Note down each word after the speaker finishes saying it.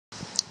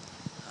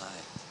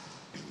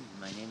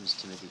My name is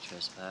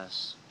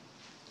Timothytrespas,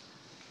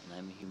 and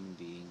I'm a human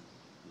being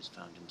who's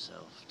found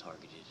himself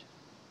targeted,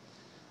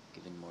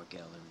 given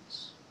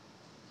Morgellons,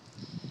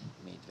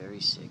 made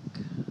very sick,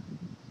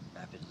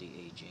 rapidly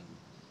aging,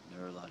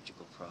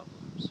 neurological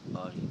problems,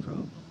 body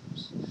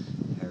problems,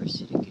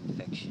 parasitic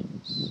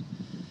infections.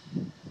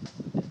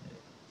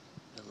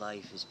 The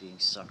life is being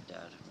sucked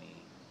out of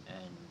me,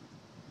 and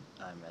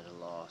I'm at a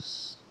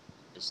loss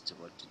as to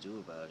what to do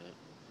about it.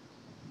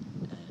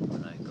 And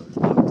when I go to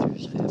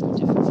doctors, I have a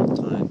difficult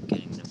time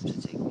getting them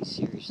to take me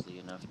seriously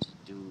enough to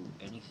do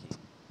anything,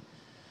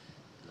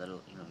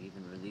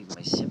 even relieve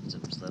my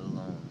symptoms, let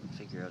alone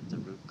figure out the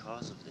root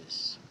cause of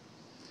this.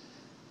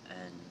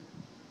 And,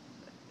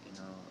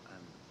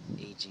 I'm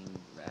aging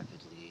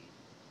rapidly,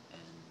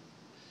 and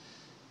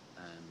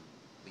I'm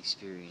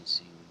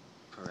experiencing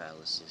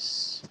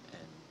paralysis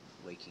and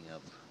waking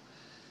up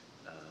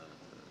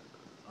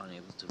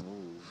unable to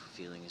move,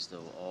 feeling as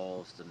though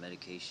all of the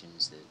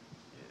medications that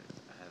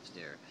have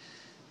their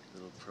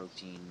little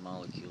protein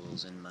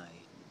molecules in my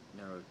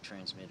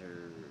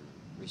neurotransmitter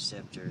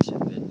receptors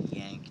have been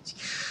yanked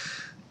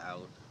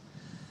out,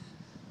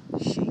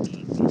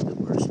 shaking in the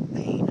worst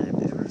pain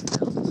I've ever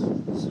felt.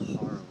 It's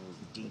horrible,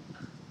 deep,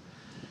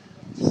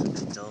 it's like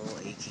a dull,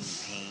 aching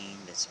pain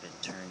that's been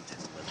turned to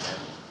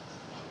 11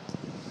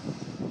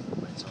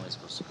 when it's only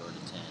supposed to go to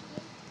 10,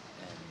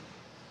 and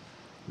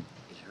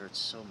it hurts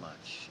so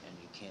much, and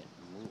you can't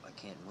move. I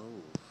can't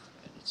move,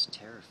 and it's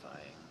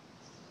terrifying.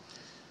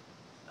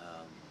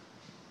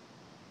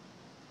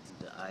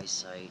 The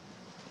eyesight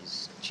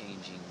is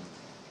changing.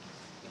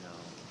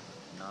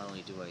 Not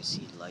only do I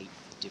see light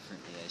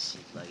differently, I see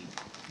light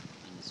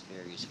in its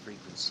various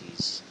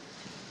frequencies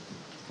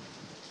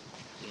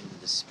in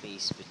the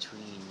space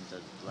between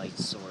the light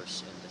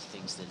source and the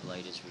things that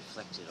light is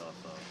reflected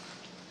off of.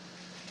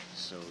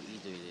 So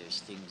either there's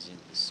things in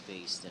the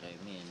space that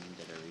I'm in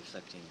that are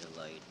reflecting the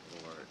light,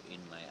 or in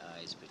my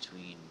eyes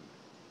between,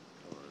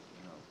 or,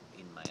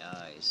 in my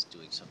eyes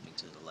doing something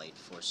to the light,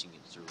 forcing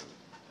it through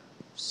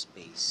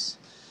space,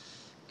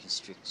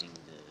 constricting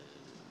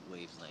the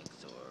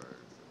wavelength, or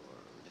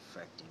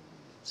diffracting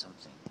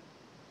something.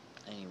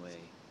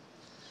 Anyway,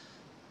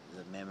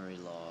 the memory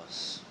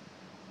loss,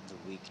 the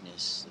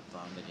weakness, the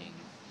vomiting,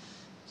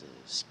 the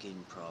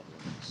skin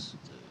problems,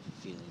 the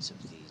feelings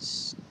of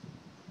these,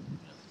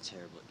 the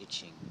terrible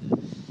itching.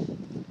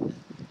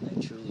 I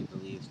truly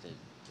believe that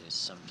there's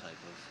some type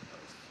of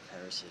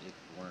parasitic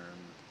worm,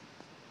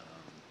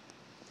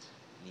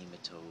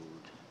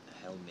 nematode,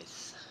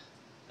 helminth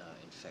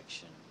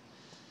infection.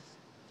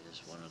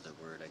 There's one other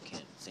word I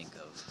can't think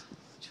of,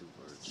 2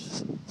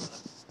 words,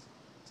 but,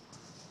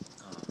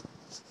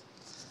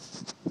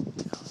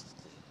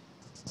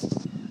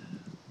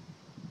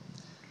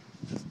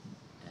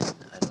 and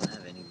I don't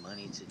have any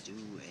money to do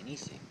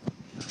anything.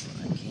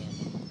 I can't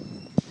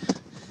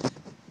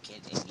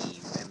get any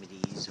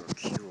remedies or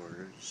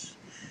cures.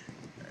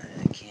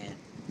 I can't,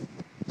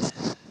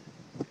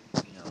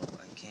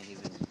 I can't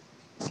even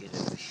get a...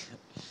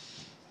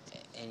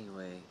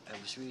 Anyway, I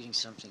was reading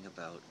something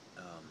about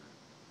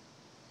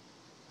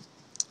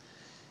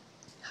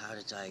how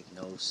to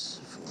diagnose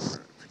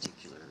for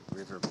particular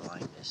river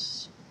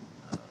blindness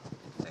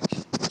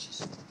infection, which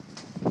is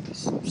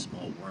these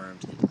small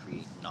worms that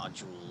create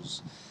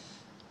nodules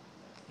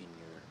in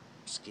your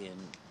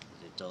skin.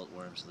 The adult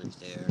worms live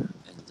there,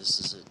 and this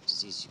is a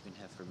disease you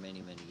can have for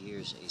many, many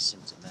years,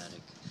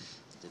 asymptomatic.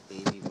 The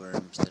baby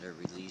worms that are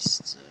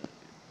released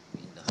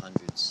in the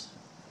hundreds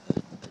a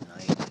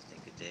night, I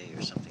think a day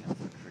or something, I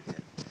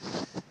forget,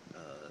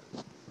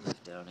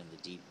 live down in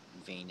the deep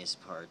venous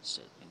parts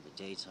in the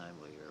daytime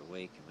while you're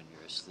awake, and when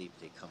you're asleep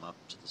they come up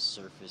to the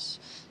surface,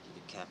 to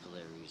the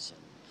capillaries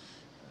and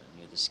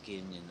near the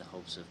skin, in the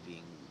hopes of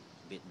being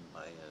bitten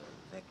by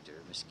a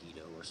vector,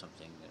 mosquito or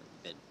something,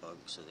 a bed bug,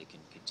 so they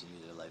can continue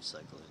their life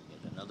cycle and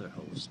get another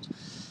host.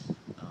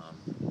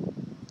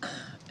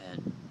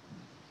 And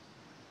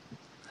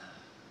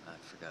I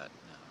forgot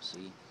now.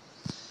 See,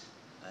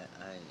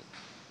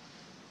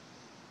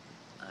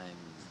 I'm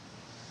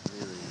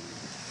really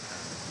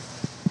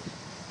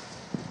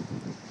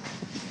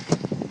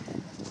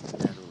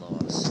at a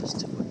loss as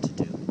to what to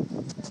do.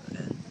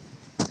 And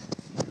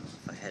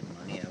if I had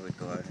money, I would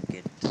go out and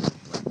get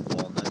like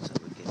walnut.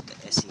 I would get the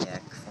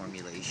ESSIAC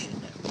formulation.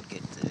 I would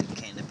get the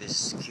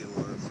Cannabis cure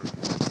for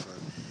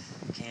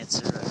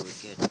cancer. I would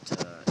get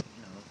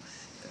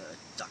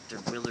Dr.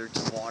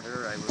 Willard's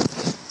water. I would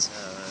get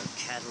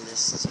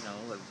catalysts.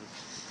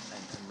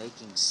 I'm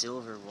making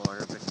silver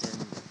water, but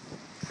then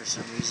for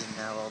some reason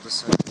now all of a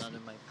sudden none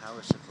of my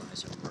power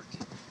supplies are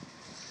working.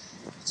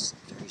 It's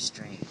very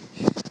strange.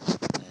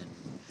 And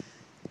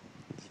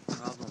the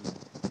problem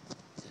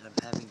that I'm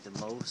having the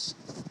most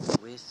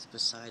with,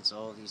 besides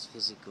all these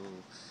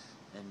physical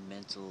and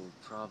mental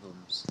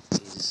problems,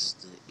 is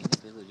the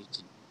inability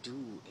to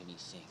do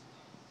anything.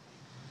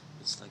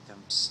 It's like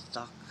I'm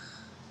stuck.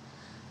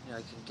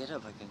 I can get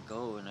up, I can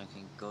go, and I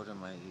can go to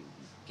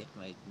get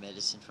my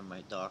medicine from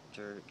my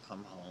doctor,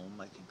 come home,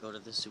 I can go to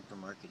the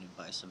supermarket and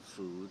buy some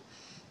food,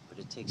 but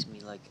it takes me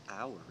like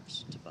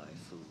hours to buy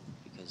food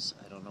because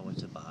I don't know what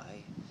to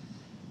buy.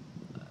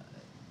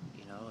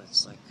 You know,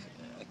 it's like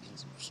I can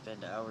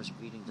spend hours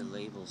reading the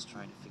labels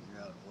trying to figure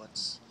out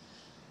what's,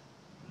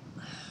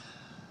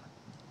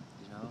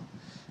 you know,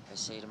 I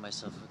say to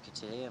myself, okay,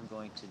 today I'm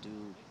going to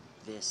do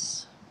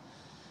this.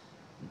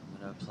 I'm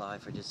going to apply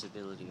for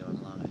disability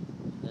online.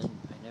 And then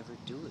I never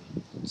do it.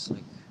 It's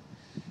like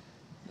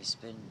I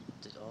spend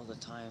all the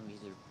time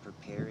either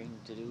preparing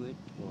to do it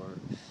or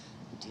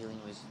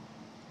dealing with,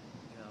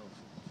 you know,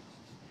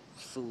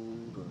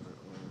 food or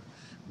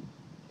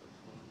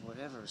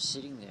whatever,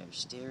 sitting there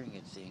staring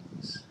at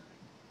things.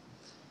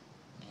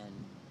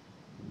 And,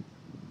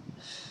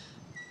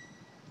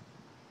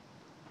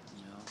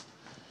 you know,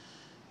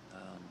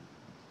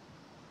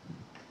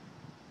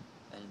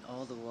 and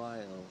all the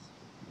while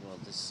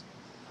this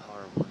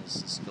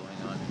horribleness is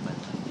going on in my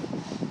life.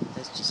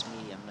 That's just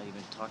me. I'm not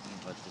even talking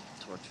about the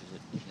torture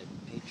that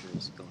Petra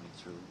is going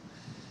through.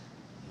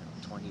 You know,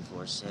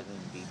 24/7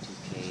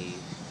 B2K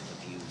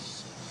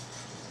abuse,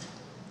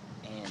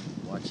 and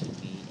watching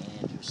me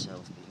and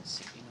herself being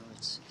sick. You know,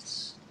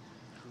 it's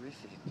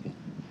horrific. And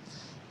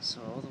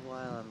so all the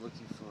while I'm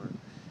looking for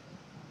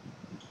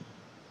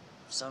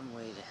some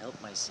way to help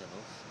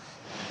myself,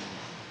 and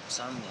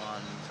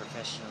someone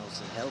professional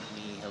to help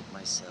me help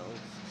myself,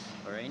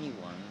 or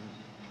anyone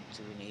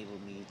to enable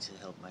me to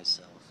help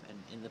myself.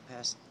 And in the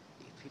past,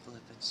 people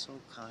have been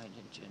so kind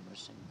and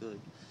generous and good,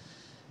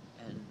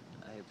 and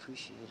I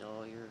appreciate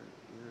all your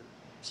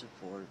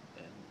support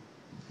and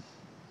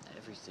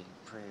everything,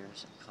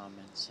 prayers and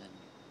comments, and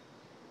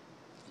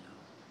you know,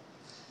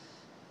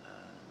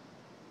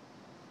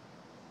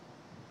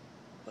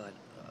 but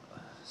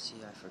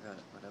see, I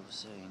forgot what I was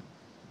saying.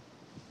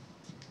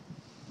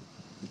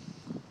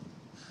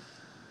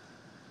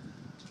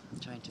 I'm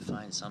trying to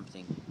find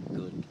something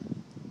good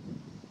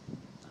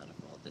out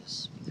of all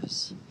this,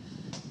 because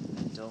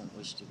I don't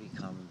wish to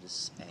become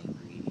this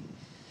angry,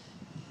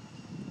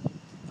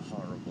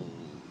 horrible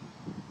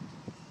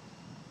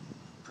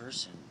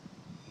person,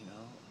 you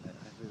know. I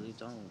really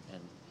don't.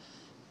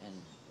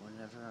 And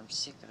whenever I'm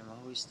sick, I'm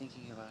always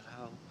thinking about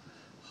how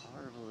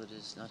horrible it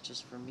is, not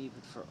just for me,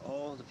 but for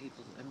all the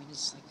people. I mean,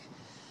 it's like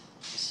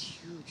this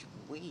huge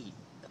weight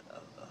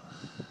of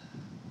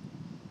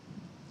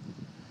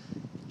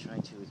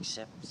trying to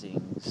accept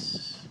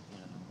things, you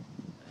know,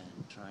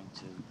 and trying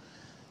to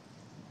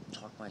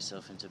talk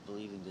myself into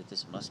believing that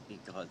this must be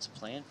God's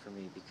plan for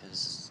me,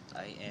 because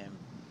I am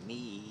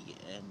me,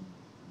 and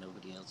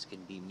nobody else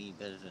can be me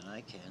better than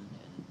I can,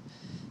 and,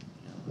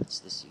 you know, it's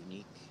this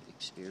unique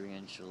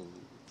experiential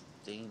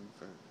thing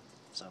for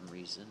some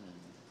reason,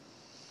 and,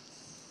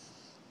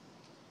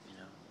 you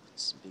know,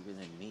 it's bigger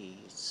than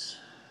me.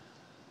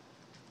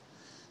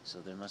 So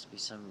there must be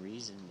some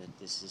reason that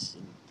this is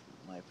in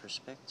my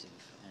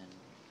perspective, and,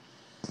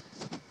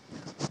 you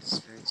know, it's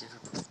very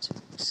difficult to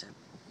accept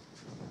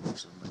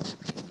so much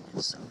pain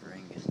and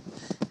suffering and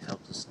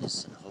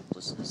helplessness and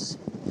hopelessness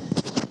and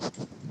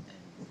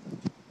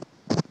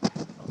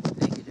all the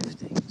negative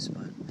things,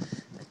 but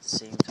at the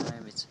same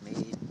time it's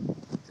made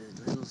the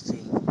little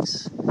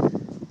things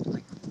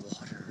like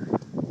water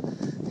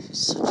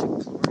is such a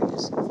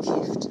glorious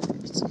gift.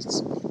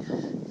 It's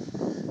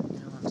you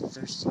know, I'm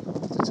thirsty all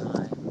the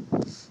time,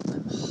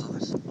 I'm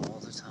hot all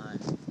the time,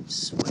 I'm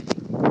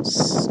sweating, when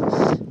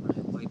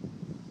I wipe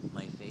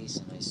my face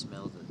and I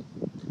smell the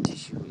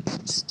tissue,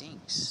 it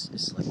stinks.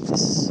 It's like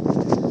this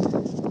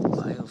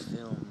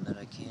biofilm that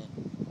I can't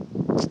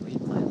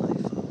rid my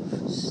life of.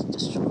 It's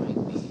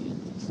destroying me,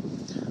 and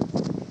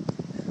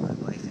my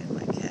wife and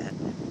my cat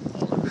and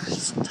all of her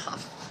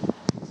stuff.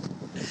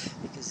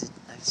 Because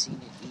I've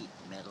seen it eat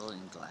metal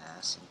and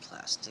glass and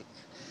plastic,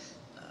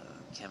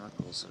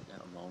 chemicals,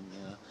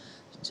 ammonia,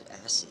 to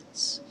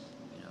acids,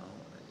 you know,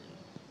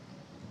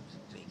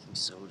 baking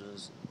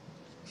sodas,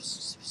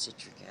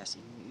 citric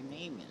acid, you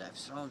name it. I've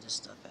thrown this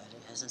stuff at it.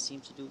 It hasn't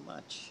seemed to do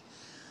much.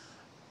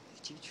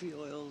 Tea tree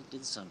oil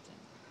did something.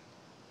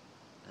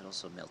 It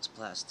also melts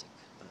plastic,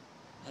 but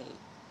hey.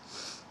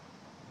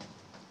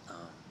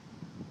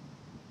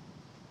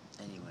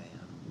 Anyway,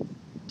 I'm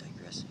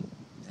digressing.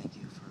 Thank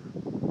you for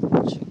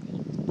watching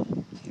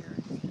and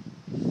caring, and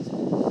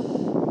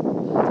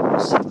we'll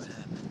see what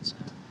happens.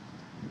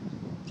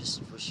 I'm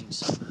just wishing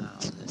somehow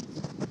that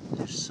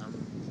there's some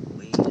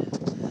way to...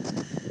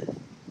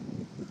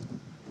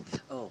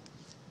 Oh,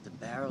 the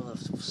barrel of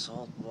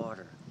salt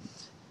water.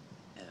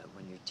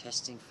 When you're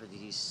testing for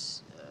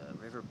these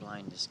river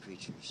blindness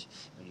creatures,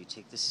 when you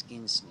take the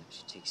skin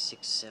snips, you take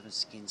 6-7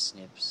 skin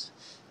snips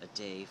a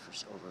day for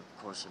over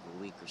the course of a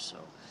week or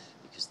so,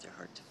 because they're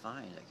hard to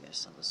find, I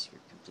guess, unless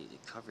you're completely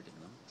covered in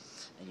them,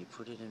 and you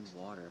put it in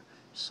water,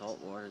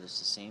 salt water that's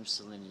the same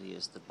salinity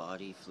as the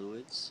body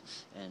fluids,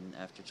 and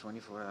after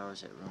 24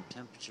 hours at room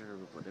temperature,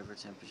 or whatever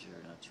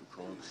temperature, not too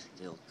cold,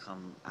 they'll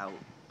come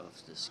out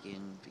of the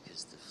skin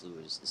because the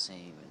fluid is the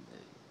same, and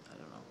I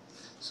don't know,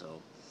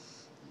 so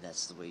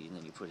that's the way, and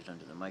then you put it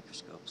under the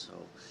microscope.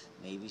 So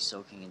maybe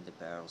soaking in the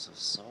barrels of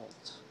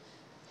salt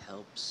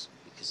helps,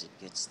 because it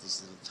gets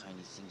these little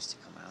tiny things to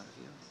come out of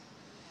you.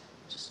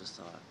 Just a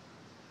thought.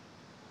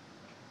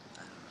 I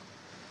don't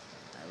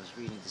know. I was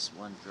reading this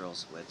one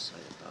girl's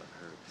website about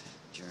her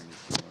journey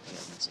through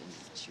Morgellons, and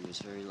she was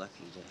very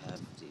lucky to have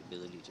the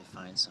ability to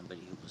find somebody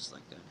who was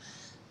like a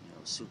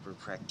super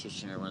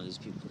practitioner, one of these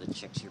people that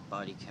checks your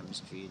body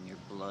chemistry and your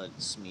blood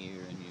smear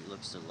and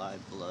looks at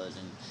live blood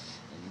and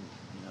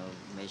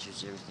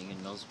measures everything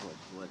and knows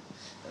what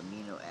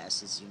amino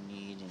acids you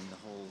need and the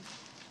whole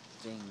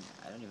thing.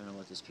 I don't even know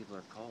what these people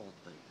are called,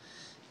 but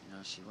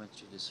she went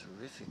through this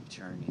horrific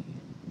journey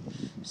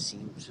and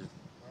seemed to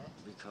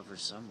recover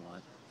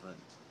somewhat. But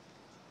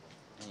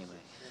anyway,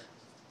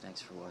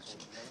 thanks for watching.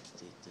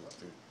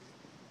 The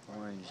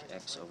orange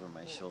X over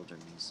my shoulder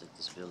means that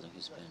this building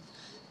has been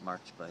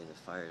marked by the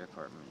fire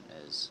department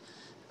as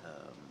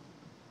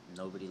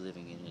nobody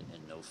living in it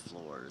and no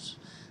floors.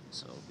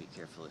 So be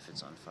careful if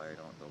it's on fire.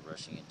 Don't go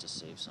rushing in to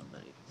save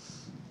somebody.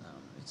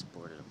 It's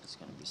boarded up. It's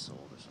going to be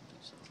sold or something.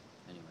 So.